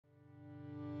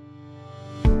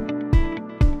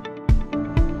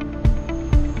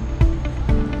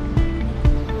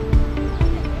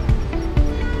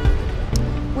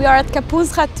are at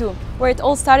Kapuz Khatu, where it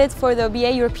all started for the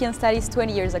BA European Studies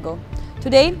 20 years ago.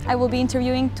 Today, I will be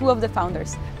interviewing two of the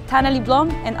founders, Taneli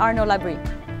Blom and Arno Labrie.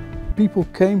 People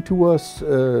came to us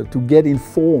to get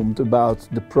informed about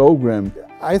the program.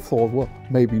 I thought, well,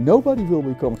 maybe nobody will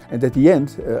be coming. And at the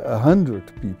end,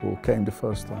 100 people came the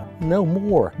first time. No,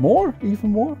 more. More?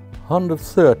 Even more?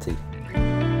 130.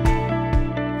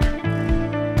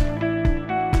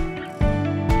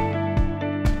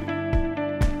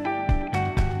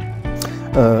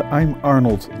 I'm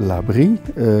Arnold Labrie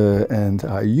and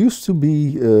I used to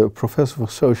be a professor of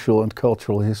social and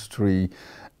cultural history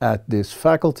at this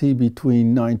faculty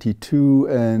between 92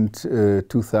 and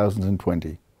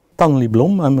 2020. Taneli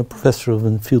Blom, I'm a professor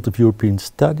in the field of European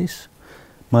Studies.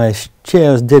 My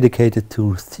chair is dedicated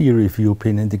to theory of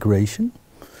European integration.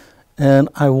 And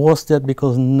I was that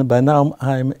because by now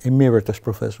I'm emeritus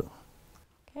professor.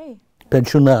 Okay.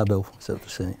 Pensionado, so to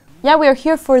say. Yeah, we are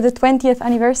here for the 20th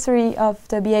anniversary of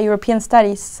the BA European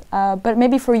Studies, but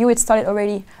maybe for you it started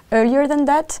already earlier than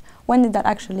that. When did that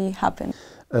actually happen?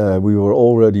 We were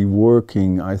already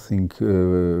working, I think,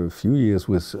 a few years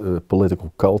with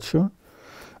political culture.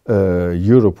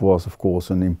 Europe was, of course,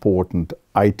 an important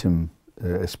item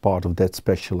as part of that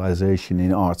specialization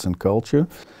in arts and culture.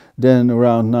 Then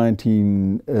around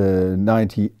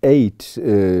 1998,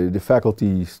 the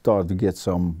faculty started to get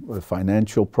some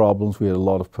financial problems. We had a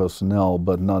lot of personnel,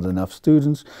 but not enough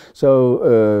students. So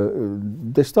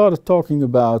they started talking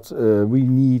about we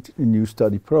need a new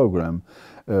study program.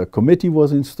 A committee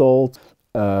was installed.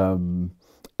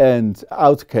 And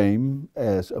out came,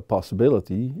 as a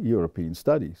possibility, European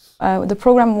Studies. The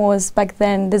program was back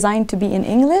then designed to be in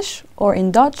English or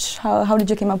in Dutch. How did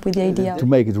you come up with the idea? To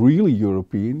make it really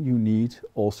European, you need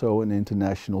also an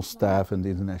international staff and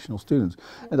international students.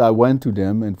 And I went to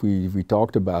them and we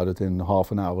talked about it, and half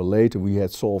an hour later we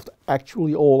had solved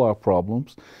actually all our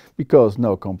problems, because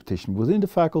no competition within the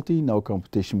faculty, no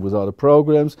competition with other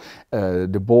programs.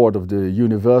 The board of the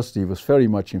university was very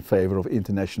much in favor of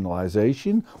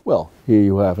internationalization. Well, here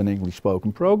you have an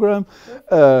English-spoken program.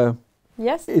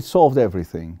 Yes. It solved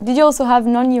everything. Did you also have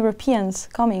non-Europeans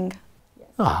coming?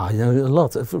 Yeah, a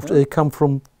lot. They come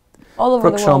from, all over for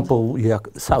the example, world. yeah,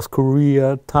 South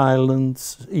Korea, Thailand,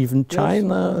 even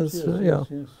China. Yes, yeah.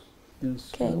 yes.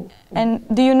 Okay. And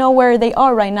do you know where they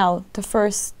are right now, the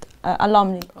first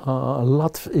alumni? A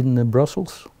lot in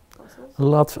Brussels. A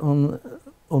lot on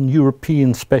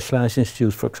European specialized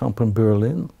institutes, for example, in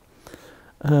Berlin.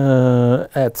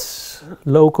 At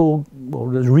local or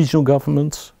regional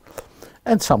governments,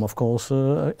 and some, of course,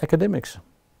 academics.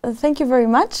 Thank you very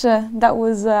much. That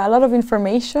was a lot of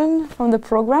information from the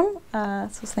program,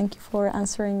 so thank you for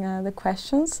answering the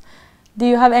questions. Do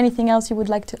you have anything else you would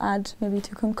like to add, maybe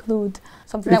to conclude?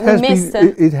 Something that we missed?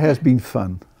 It has been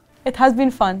fun. It has been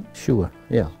fun. Sure,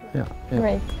 yeah.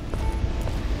 Great.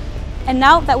 And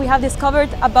now that we have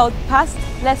discovered about past,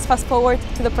 let's fast forward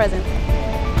to the present.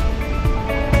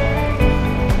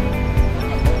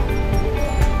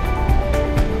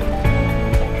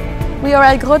 We are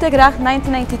at Grote Gracht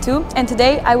 1992, and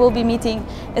today I will be meeting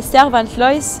Esther van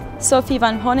Vloys, Sophie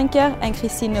van Honenker and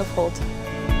Christine Neufrold.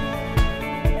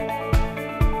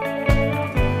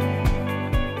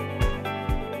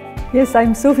 Yes,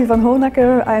 I'm Sophie van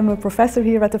Honecker. I'm a professor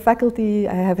here at the faculty.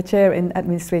 I have a chair in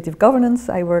administrative governance.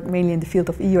 I work mainly in the field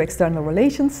of EU external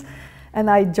relations. And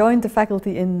I joined the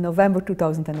faculty in November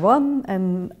 2001,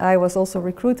 and I was also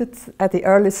recruited at the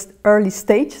early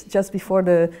stage, just before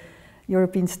the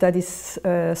European Studies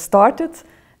started.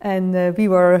 And we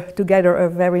were together a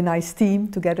very nice team,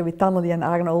 together with Taneli and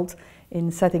Arnold, in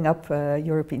setting up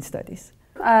European Studies.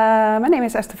 My name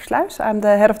is Esther Versluis. I'm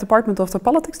the head of department of the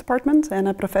politics department and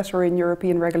a professor in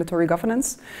European regulatory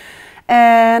governance.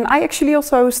 And I actually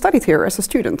also studied here as a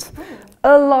student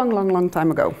a long time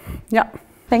ago. Yeah.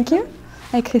 Thank you.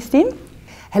 Hey, Christine.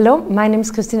 Hello, my name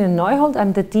is Christine Neuhold.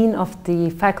 I'm the Dean of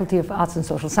the Faculty of Arts and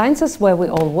Social Sciences, where we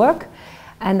all work.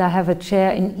 And I have a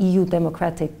chair in EU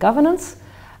democratic governance.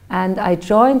 And I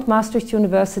joined Maastricht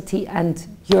University and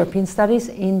European Studies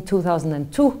in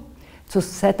 2002 to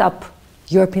set up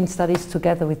European Studies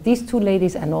together with these two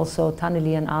ladies, and also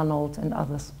Taneli and Arnold and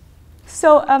others.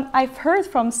 So I've heard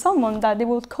from someone that they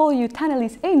would call you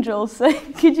Taneli's angels.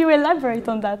 Could you elaborate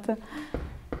on that?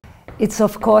 It's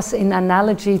of course in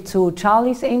analogy to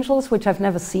Charlie's Angels, which I've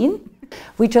never seen.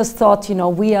 We just thought, you know,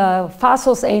 we are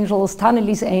Faso's angels,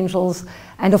 Taneli's angels,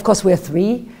 and of course we're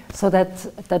three, so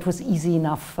that was easy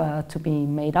enough to be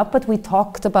made up. But we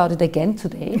talked about it again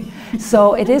today,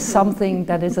 so it is something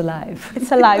that is alive.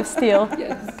 It's alive still.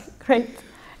 Yes. Great.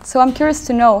 So I'm curious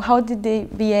to know, how did the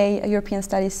BA European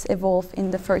Studies evolve in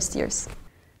the first years?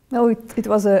 No, it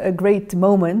was a great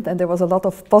moment, and there was a lot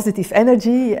of positive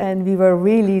energy, and we were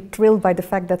really thrilled by the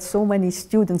fact that so many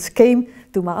students came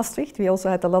to Maastricht. We also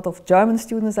had a lot of German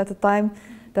students at the time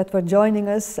that were joining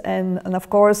us, and of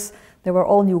course there were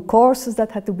all new courses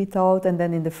that had to be taught, and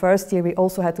then in the first year we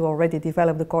also had to already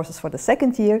develop the courses for the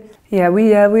second year. Yeah,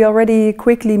 we already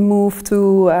quickly moved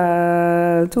to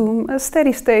a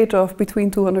steady state of between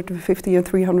 250 and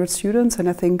 300 students, and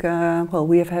I think well,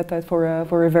 we have had that for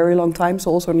a very long time.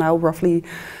 So also now roughly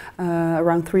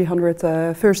around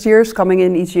 300 first years coming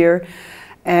in each year.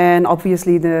 And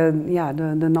obviously the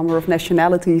number of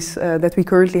nationalities that we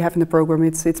currently have in the program,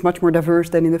 it's much more diverse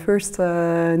than in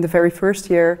the very first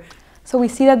year. So we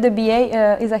see that the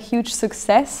BA is a huge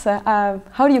success.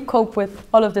 How do you cope with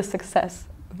all of this success?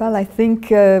 Well, I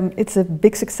think it's a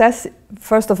big success,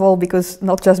 first of all, because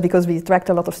not just because we attract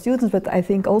a lot of students, but I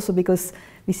think also because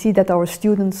we see that our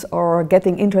students are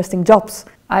getting interesting jobs.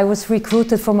 I was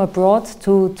recruited from abroad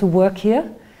to work here,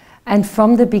 and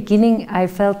from the beginning I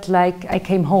felt like I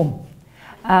came home.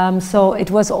 So it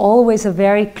was always a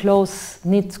very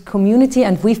close-knit community,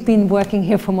 and we've been working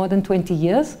here for more than 20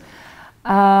 years.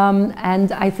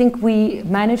 And I think we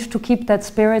managed to keep that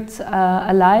spirit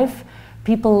alive.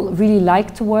 People really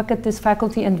like to work at this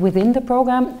faculty and within the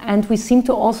program, and we seem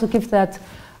to also give that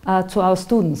to our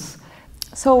students.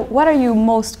 So what are you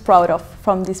most proud of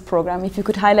from this program? If you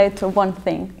could highlight one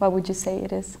thing, what would you say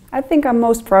it is? I think I'm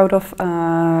most proud of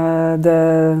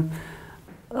the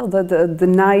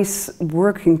nice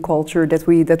working culture that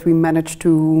we managed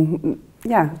to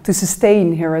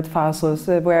sustain here at FASUS,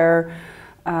 where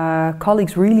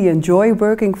colleagues really enjoy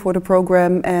working for the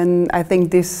program, and I think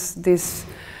this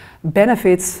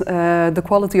benefits the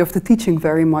quality of the teaching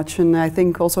very much. And I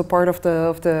think also part of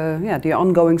the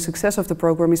ongoing success of the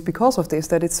program is because of this,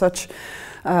 that it's such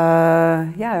a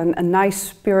nice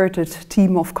spirited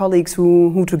team of colleagues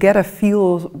who together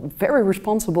feel very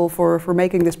responsible for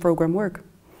making this program work.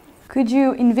 Could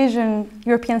you envision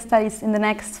European studies in the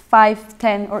next 5,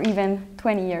 10 or even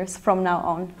 20 years from now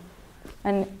on?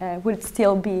 And would it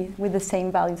still be with the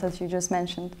same values as you just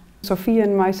mentioned? Sophie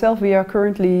and myself, we are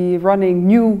currently running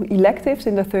new electives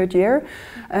in the third year,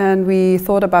 and we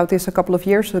thought about this a couple of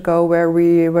years ago, where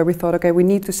we thought, okay, we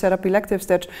need to set up electives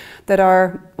that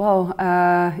are, well,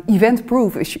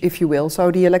 event-proof, if you will.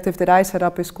 So the elective that I set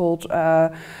up is called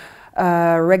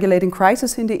Regulating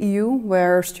Crisis in the EU,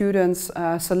 where students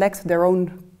select their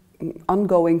own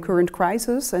ongoing current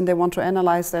crisis, and they want to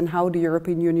analyze then how the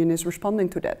European Union is responding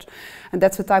to that. And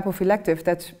that's a type of elective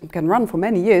that can run for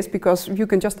many years, because you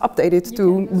can just update it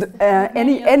to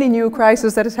any new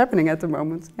crisis that is happening at the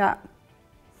moment. Yeah.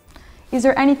 Is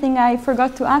there anything I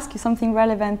forgot to ask you, something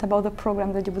relevant about the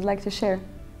program that you would like to share?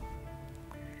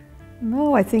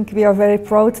 No, I think we are very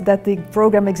proud that the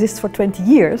program exists for 20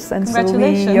 years, and so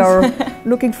we are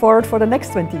looking forward for the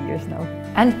next 20 years now.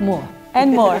 And more.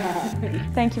 And more.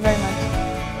 Thank you very much.